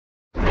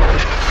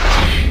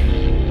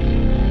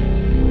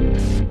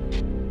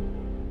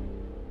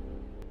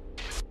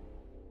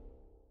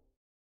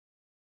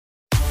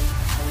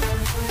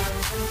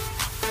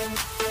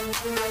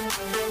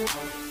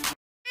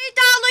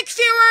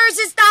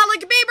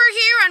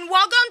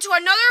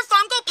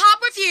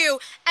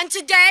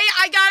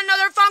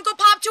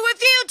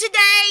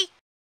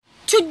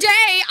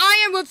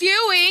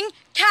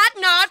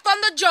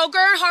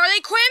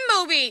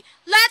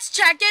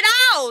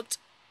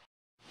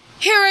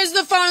Here is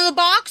the front of the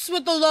box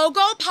with the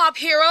logo, Pop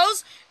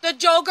Heroes, the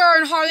Joker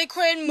and Harley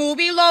Quinn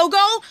movie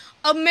logo,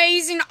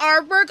 amazing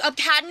artwork of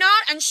Katana,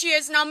 and she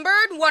is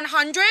numbered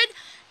 100.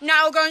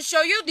 Now we're going to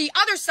show you the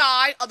other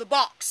side of the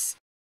box.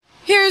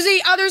 Here's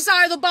the other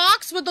side of the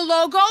box with the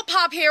logo,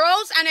 Pop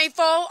Heroes, and a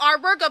full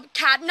artwork of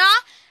Katana.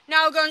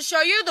 Now we're going to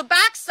show you the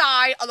back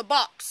side of the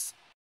box.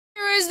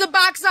 Here is the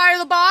back side of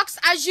the box.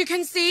 As you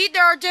can see,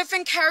 there are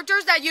different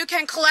characters that you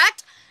can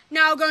collect.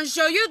 Now we're going to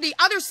show you the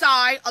other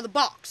side of the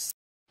box.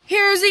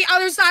 Here's the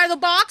other side of the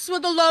box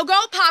with the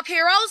logo, Pop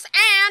Heroes,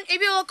 and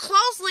if you look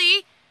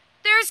closely,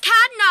 there's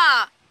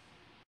Katana.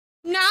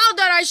 Now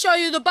that I show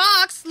you the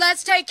box,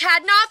 let's take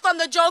Katana from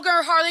the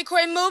Joker Harley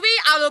Quinn movie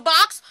out of the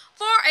box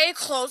for a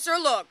closer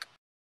look.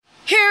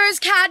 Here is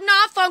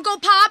Katana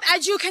Funko Pop.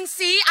 As you can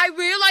see, I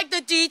really like the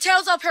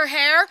details of her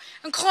hair,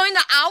 including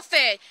the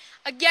outfit.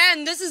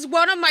 Again, this is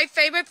one of my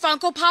favorite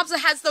Funko Pops that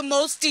has the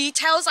most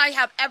details I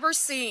have ever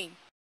seen.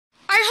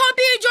 I hope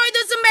you enjoyed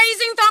this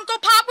amazing Funko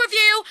Pop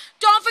review.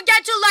 Don't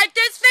forget to like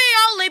this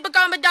video, leave a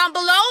comment down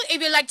below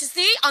if you'd like to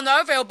see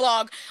another video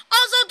blog.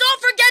 Also,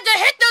 don't forget to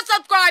hit the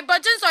subscribe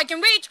button so I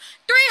can reach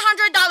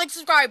 300 dalek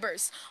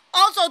subscribers.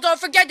 Also, don't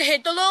forget to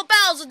hit the little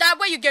bell so that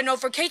way you get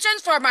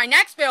notifications for my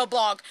next video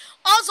blog.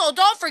 Also,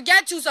 don't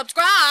forget to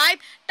subscribe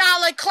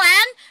Dalek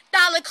Clan,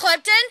 Dalek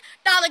Clifton,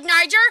 Dalek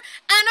Niger,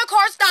 and of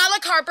course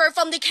Dalek Harper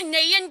from the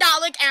Canadian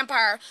Dalek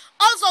Empire.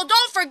 Also,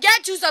 don't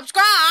forget to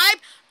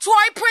subscribe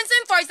Troy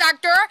Princeton voice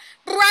actor,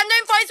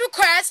 Brandon voice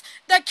request,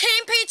 the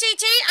King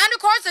PTT, and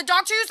of course the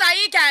Dr.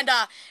 Usai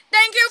Canada.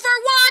 Thank you for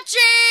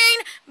watching!